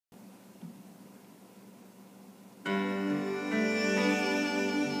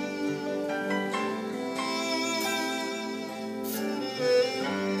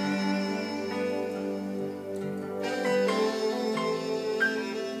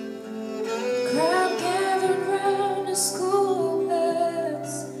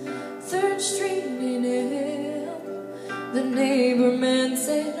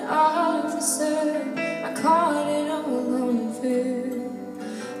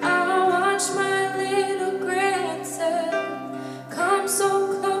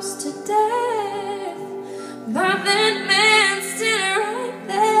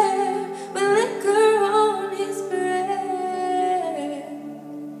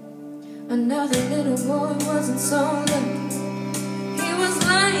Another little boy wasn't so late. He was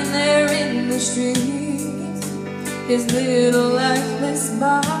lying there in the streets, his little lifeless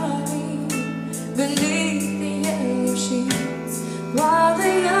body beneath the yellow sheets, while the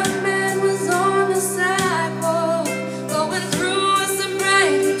young man was on the sidewalk going through a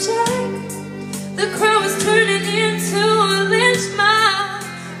sobriety check. The crowd was turning into a lynch mob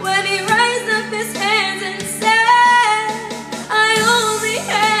when he raised up his hands and said, I only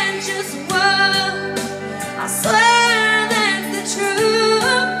had just one. I swear that's the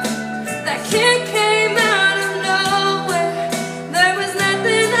truth. That kid came out of nowhere. There was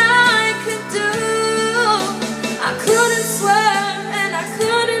nothing I could do. I couldn't swear and I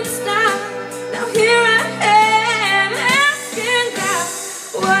couldn't stop. Now here I am asking God,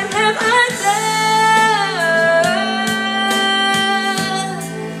 what have I done?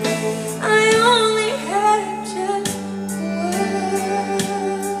 I only had just one.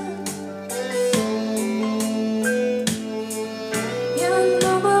 Young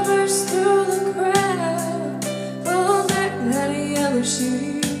mama burst through the crowd, pulled back that yellow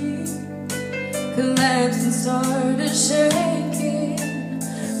sheet, collapsed and started shaking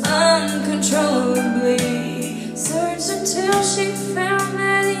uncontrollably.